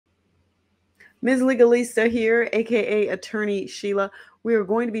Ms Legalista here, aka Attorney Sheila. We are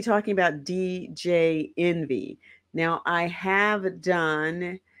going to be talking about DJ Envy. Now, I have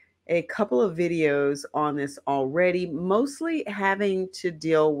done a couple of videos on this already, mostly having to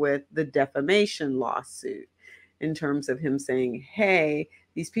deal with the defamation lawsuit in terms of him saying, hey,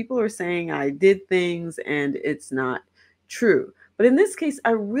 these people are saying I did things and it's not true. But in this case,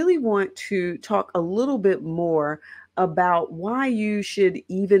 I really want to talk a little bit more about why you should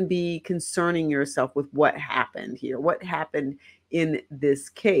even be concerning yourself with what happened here, what happened in this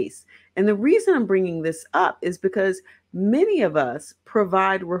case. And the reason I'm bringing this up is because many of us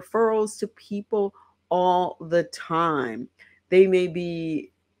provide referrals to people all the time. They may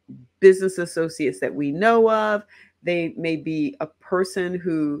be business associates that we know of, they may be a person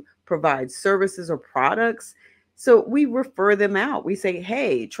who provides services or products. So we refer them out. We say,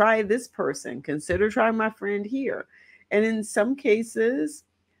 hey, try this person, consider trying my friend here. And in some cases,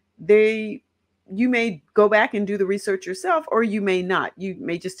 they you may go back and do the research yourself, or you may not. You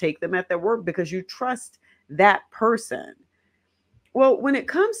may just take them at their word because you trust that person. Well, when it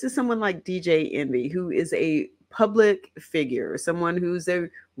comes to someone like DJ Envy, who is a public figure, someone who's a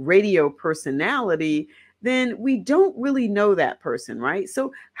radio personality, then we don't really know that person, right?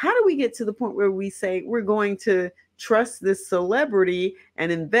 So, how do we get to the point where we say we're going to trust this celebrity and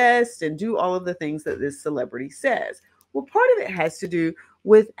invest and do all of the things that this celebrity says? Well, part of it has to do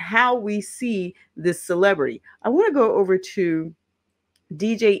with how we see this celebrity. I want to go over to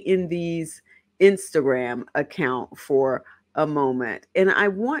DJ Envy's Instagram account for a moment. And I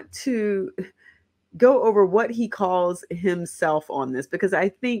want to go over what he calls himself on this because I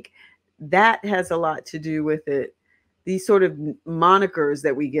think that has a lot to do with it. These sort of monikers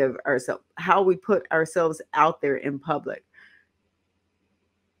that we give ourselves, how we put ourselves out there in public.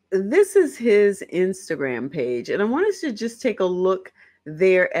 This is his Instagram page, and I want us to just take a look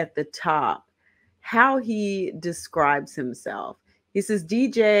there at the top, how he describes himself. He says,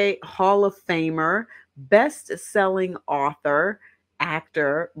 DJ, Hall of Famer, best selling author,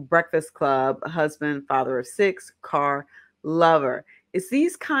 actor, Breakfast Club, husband, father of six, car lover. It's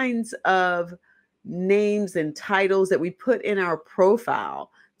these kinds of names and titles that we put in our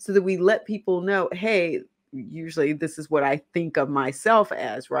profile so that we let people know, hey, usually this is what I think of myself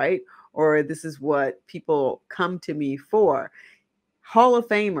as, right? Or this is what people come to me for. Hall of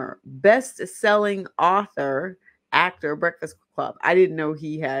Famer, best selling author, actor, Breakfast Club. I didn't know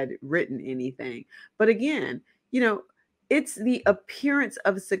he had written anything. But again, it's the appearance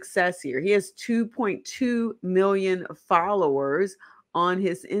of success here. He has 2.2 million followers on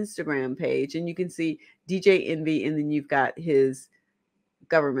his Instagram page. And you can see DJ Envy, and then you've got his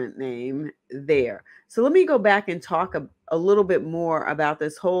government name there. So let me go back and talk a little bit more about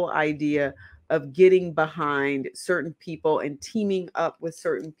this whole idea of getting behind certain people and teaming up with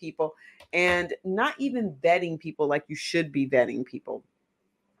certain people and not even vetting people like you should be vetting people.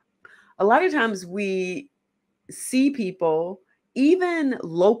 A lot of times we see people even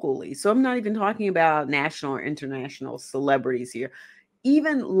locally. So I'm not even talking about national or international celebrities here,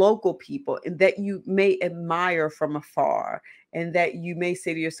 even local people that you may admire from afar and that you may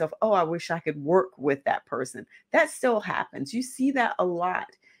say to yourself, oh, I wish I could work with that person. That still happens. You see that a lot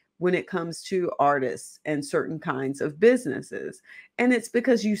when it comes to artists and certain kinds of businesses. And it's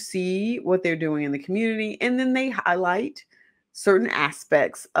because you see what they're doing in the community and then they highlight certain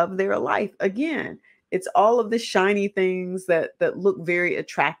aspects of their life. Again, it's all of the shiny things that look very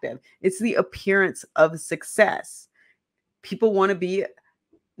attractive. It's the appearance of success. People want to be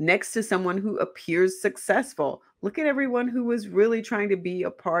next to someone who appears successful. Look at everyone who was really trying to be a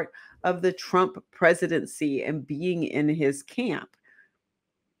part of the Trump presidency and being in his camp.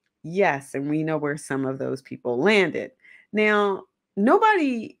 Yes, and we know where some of those people landed. Now,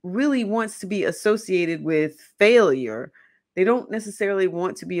 nobody really wants to be associated with failure. They don't necessarily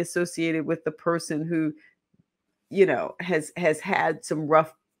want to be associated with the person who, has had some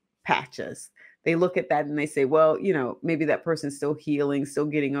rough patches. They look at that and they say, well, maybe that person's still healing, still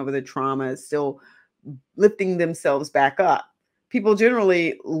getting over the trauma, still lifting themselves back up. People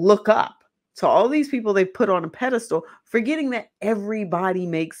generally look up to all these people they put on a pedestal, forgetting that everybody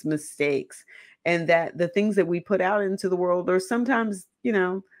makes mistakes and that the things that we put out into the world are sometimes,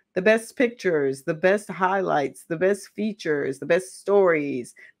 the best pictures, the best highlights, the best features, the best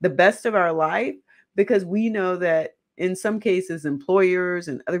stories, the best of our life, because we know that in some cases, employers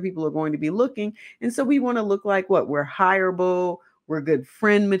and other people are going to be looking. And so we want to look like what? We're hireable, we're good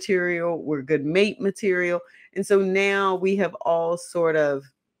friend material, we're good mate material. And so now we have all sort of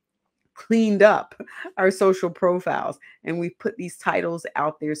cleaned up our social profiles and we put these titles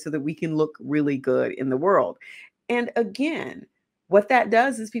out there so that we can look really good in the world. And again, what that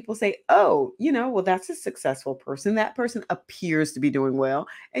does is people say, oh, well, that's a successful person. That person appears to be doing well.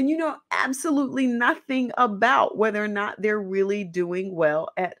 And you know absolutely nothing about whether or not they're really doing well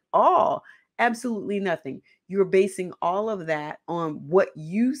at all. Absolutely nothing. You're basing all of that on what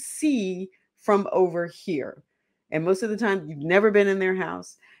you see from over here. And most of the time, you've never been in their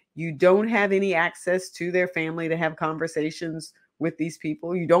house. You don't have any access to their family to have conversations with these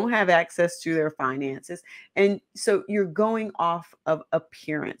people. You don't have access to their finances. And so you're going off of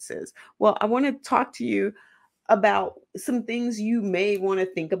appearances. Well, I want to talk to you about some things you may want to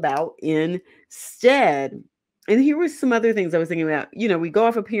think about instead. And here were some other things I was thinking about. We go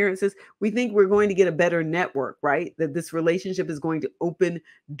off appearances. We think we're going to get a better network, right? That this relationship is going to open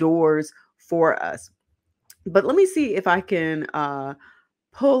doors for us. But let me see if I can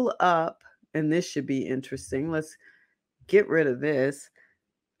pull up, and this should be interesting. Let's get rid of this.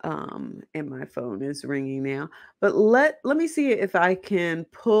 And my phone is ringing now. But let me see if I can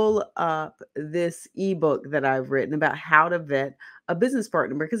pull up this ebook that I've written about how to vet a business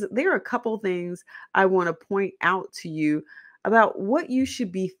partner, because there are a couple things I want to point out to you about what you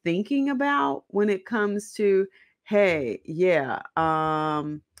should be thinking about when it comes to, hey, yeah,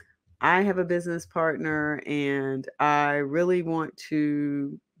 I have a business partner and I really want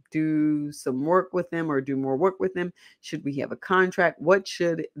to do some work with them or do more work with them. Should we have a contract? What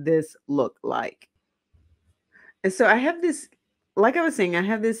should this look like? And so I have this, like I was saying, I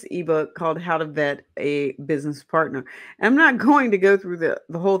have this ebook called How to Vet a Business Partner. And I'm not going to go through the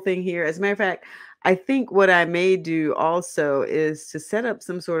whole thing here. As a matter of fact, I think what I may do also is to set up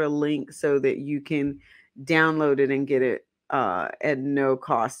some sort of link so that you can download it and get it at no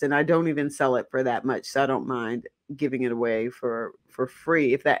cost. And I don't even sell it for that much, so I don't mind giving it away for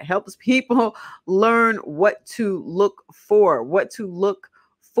free if that helps people learn what to look for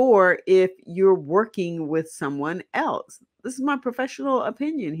if you're working with someone else. This is my professional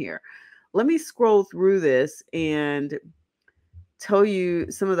opinion here. Let me scroll through this and tell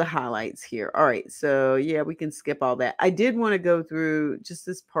you some of the highlights here. All right, so yeah, we can skip all that. I did want to go through just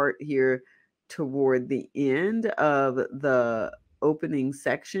this part here toward the end of the opening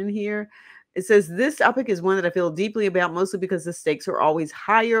section here. It says, this topic is one that I feel deeply about, mostly because the stakes are always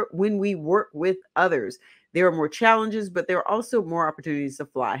higher when we work with others. There are more challenges, but there are also more opportunities to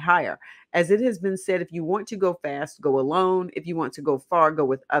fly higher. As it has been said, if you want to go fast, go alone. If you want to go far, go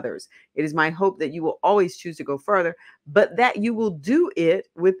with others. It is my hope that you will always choose to go further, but that you will do it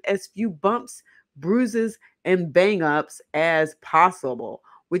with as few bumps, bruises, and bang ups as possible,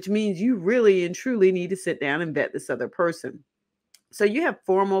 which means you really and truly need to sit down and vet this other person. So you have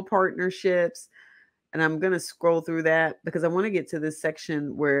formal partnerships, and I'm going to scroll through that because I want to get to this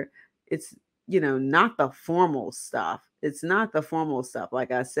section where it's, not the formal stuff. It's not the formal stuff.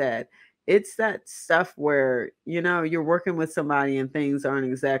 Like I said, it's that stuff where, you're working with somebody and things aren't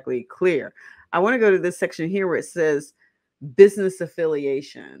exactly clear. I want to go to this section here where it says business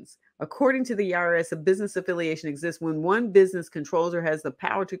affiliations. According to the IRS, a business affiliation exists when one business controls or has the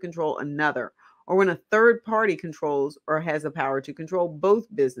power to control another, or when a third party controls or has the power to control both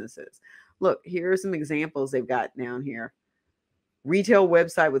businesses. Look, here are some examples they've got down here. Retail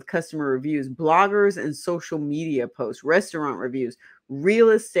website with customer reviews, bloggers and social media posts, restaurant reviews, real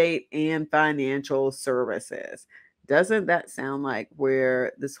estate and financial services. Doesn't that sound like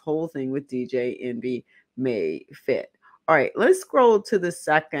where this whole thing with DJ Envy may fit? All right, let's scroll to this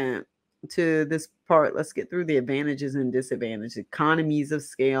part. Let's get through the advantages and disadvantages, economies of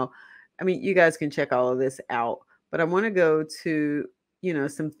scale. I mean, you guys can check all of this out, but I want to go to,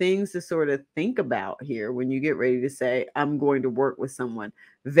 some things to sort of think about here when you get ready to say, I'm going to work with someone.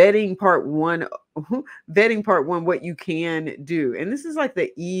 Vetting part one, what you can do. And this is like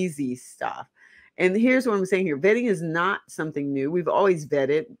the easy stuff. And here's what I'm saying here. Vetting is not something new. We've always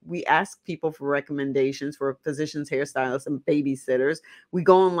vetted. We ask people for recommendations for physicians, hairstylists, and babysitters. We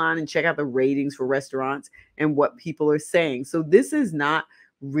go online and check out the ratings for restaurants and what people are saying. So this is not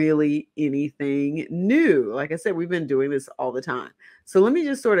really anything new. Like I said, we've been doing this all the time. So let me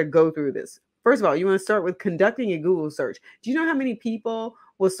just sort of go through this. First of all, you want to start with conducting a Google search. Do you know how many people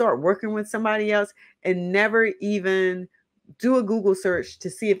will start working with somebody else and never even do a Google search to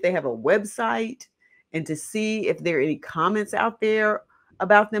see if they have a website and to see if there are any comments out there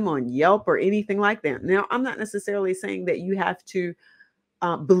about them on Yelp or anything like that? Now, I'm not necessarily saying that you have to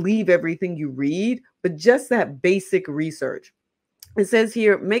believe everything you read, but just that basic research. It says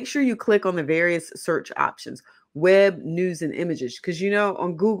here, make sure you click on the various search options, web, news, and images, because,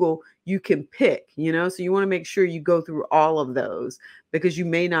 on Google, you can pick, so you want to make sure you go through all of those because you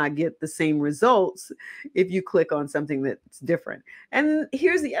may not get the same results if you click on something that's different. And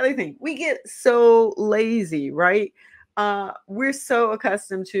here's the other thing. We get so lazy, right? We're so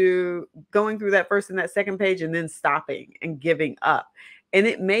accustomed to going through that first and that second page and then stopping and giving up. And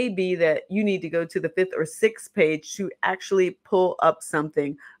it may be that you need to go to the fifth or sixth page to actually pull up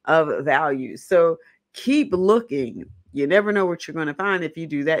something of value. So keep looking. You never know what you're going to find if you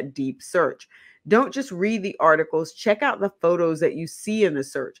do that deep search. Don't just read the articles, check out the photos that you see in the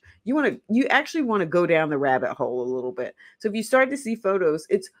search. You actually want to go down the rabbit hole a little bit. So if you start to see photos,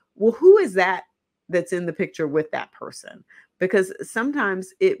 it's, well, who is that that's in the picture with that person? Because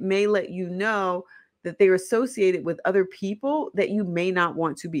sometimes it may let you know that they're associated with other people that you may not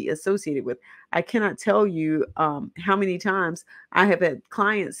want to be associated with. I cannot tell you how many times I have had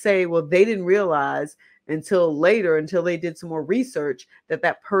clients say, well, they didn't realize until later, until they did some more research, that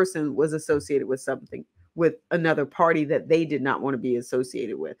that person was associated with something, with another party that they did not want to be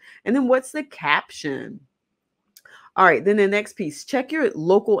associated with. And then what's the caption? All right, then the next piece, check your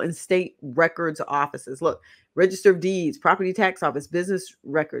local and state records offices. Look, Register of Deeds, Property Tax Office, business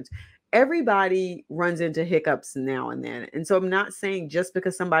records. Everybody runs into hiccups now and then. And so I'm not saying just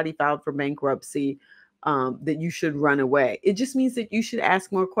because somebody filed for bankruptcy that you should run away. It just means that you should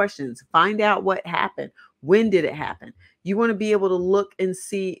ask more questions, find out what happened. When did it happen? You want to be able to look and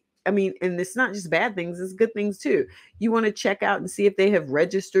see. I mean, and it's not just bad things, it's good things too. You want to check out and see if they have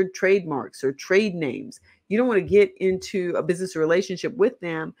registered trademarks or trade names. You don't want to get into a business relationship with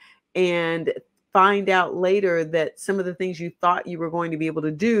them and find out later that some of the things you thought you were going to be able to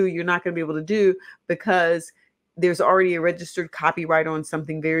do, you're not going to be able to do because there's already a registered copyright on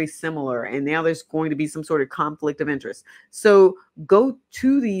something very similar. And now there's going to be some sort of conflict of interest. So go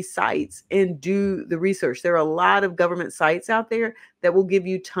to these sites and do the research. There are a lot of government sites out there that will give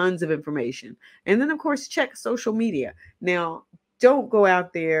you tons of information. And then, of course, check social media. Now, don't go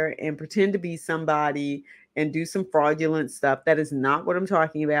out there and pretend to be somebody and do some fraudulent stuff. That is not what I'm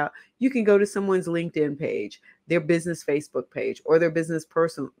talking about. You can go to someone's LinkedIn page, their business Facebook page, or their business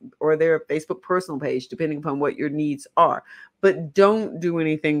personal or their Facebook personal page, depending upon what your needs are. But don't do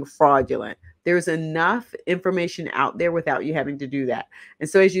anything fraudulent. There's enough information out there without you having to do that. And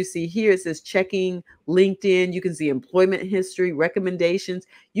so as you see here, it says checking LinkedIn. You can see employment history, recommendations.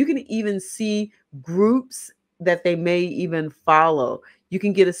 You can even see groups that they may even follow. You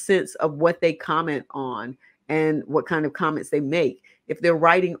can get a sense of what they comment on and what kind of comments they make. If they're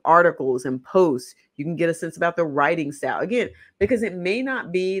writing articles and posts, you can get a sense about their writing style. Again, because it may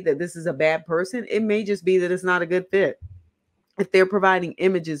not be that this is a bad person. It may just be that it's not a good fit. If they're providing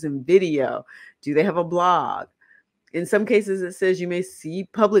images and video, do they have a blog? In some cases, it says you may see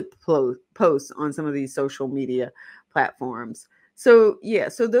public posts on some of these social media platforms. So yeah,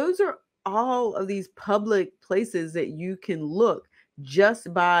 so those are all of these public places that you can look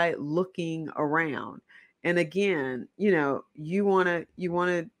just by looking around. And again, you want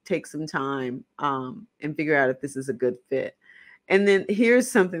to take some time and figure out if this is a good fit. And then here's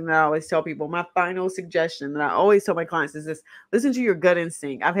something that I always tell people. My final suggestion that I always tell my clients is this: listen to your gut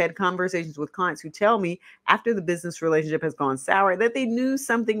instinct. I've had conversations with clients who tell me after the business relationship has gone sour that they knew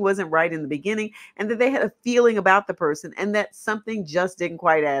something wasn't right in the beginning and that they had a feeling about the person and that something just didn't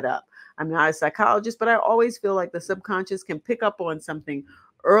quite add up. I'm not a psychologist, but I always feel like the subconscious can pick up on something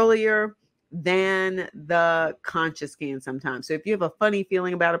earlier than the conscious can sometimes. So if you have a funny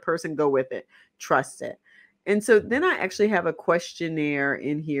feeling about a person, go with it. Trust it. And so then I actually have a questionnaire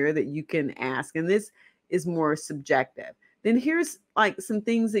in here that you can ask, and this is more subjective. Then here's like some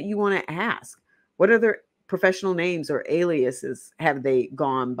things that you want to ask. What other professional names or aliases have they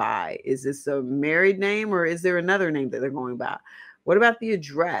gone by? Is this a married name or is there another name that they're going by? What about the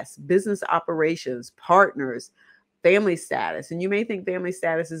address, business operations, partners, family status? And you may think family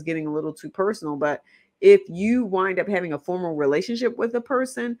status is getting a little too personal, but if you wind up having a formal relationship with a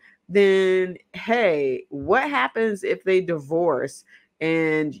person, then hey, what happens if they divorce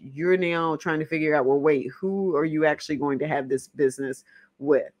and you're now trying to figure out, well, wait, who are you actually going to have this business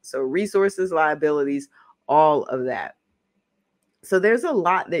with? So resources, liabilities, all of that. So there's a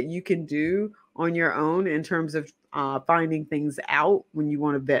lot that you can do on your own in terms of finding things out when you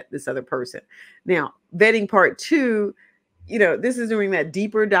want to vet this other person. Now, vetting part 2, this is doing that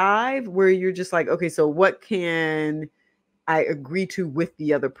deeper dive where you're just like, okay, so what can I agree to with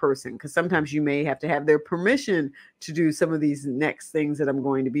the other person? Because sometimes you may have to have their permission to do some of these next things that I'm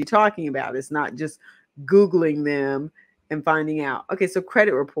going to be talking about. It's not just Googling them and finding out. Okay, so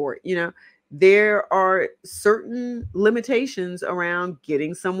credit report, there are certain limitations around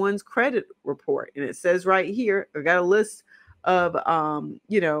getting someone's credit report. And it says right here, I got a list of,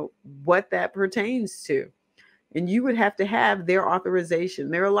 what that pertains to. And you would have to have their authorization.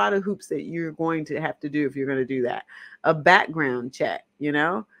 There are a lot of hoops that you're going to have to do if you're going to do that. A background check,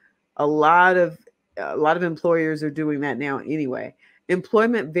 a lot of A lot of employers are doing that now anyway.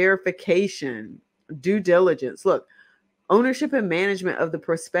 Employment verification, due diligence. Look, ownership and management of the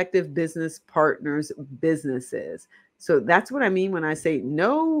prospective business partners' businesses. So that's what I mean when I say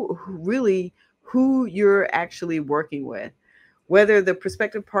know really who you're actually working with. Whether the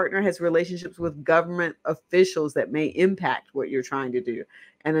prospective partner has relationships with government officials that may impact what you're trying to do.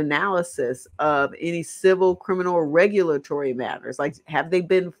 An analysis of any civil, criminal, or regulatory matters, like have they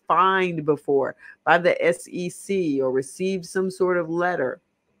been fined before by the SEC or received some sort of letter,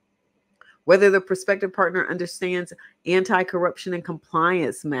 whether the prospective partner understands anti-corruption and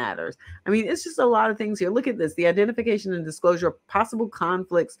compliance matters. I mean, it's just a lot of things here. Look at this: the identification and disclosure of possible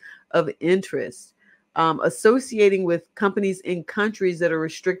conflicts of interest, associating with companies in countries that are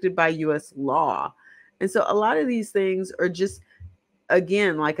restricted by U.S. law. And so a lot of these things are just,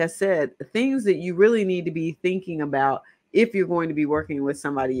 again, like I said, things that you really need to be thinking about if you're going to be working with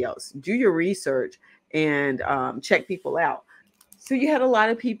somebody else. Do your research and check people out. So you had a lot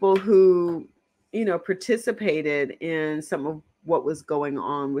of people who, participated in some of what was going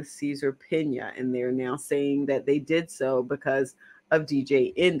on with Caesar Pena, and they're now saying that they did so because of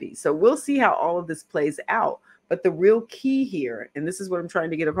DJ Envy. So we'll see how all of this plays out. But the real key here, and this is what I'm trying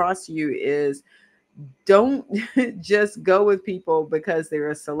to get across to you, is don't just go with people because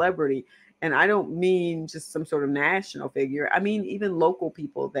they're a celebrity. And I don't mean just some sort of national figure. I mean, even local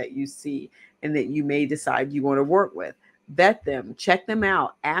people that you see and that you may decide you want to work with. Vet them, check them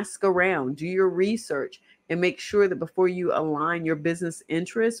out, ask around, do your research, and make sure that before you align your business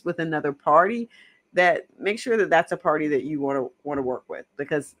interests with another party, that make sure that that's a party that you want to work with,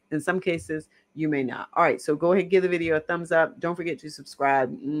 because in some cases you may not. All right, so go ahead, give the video a thumbs up. Don't forget to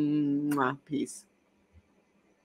subscribe. Peace.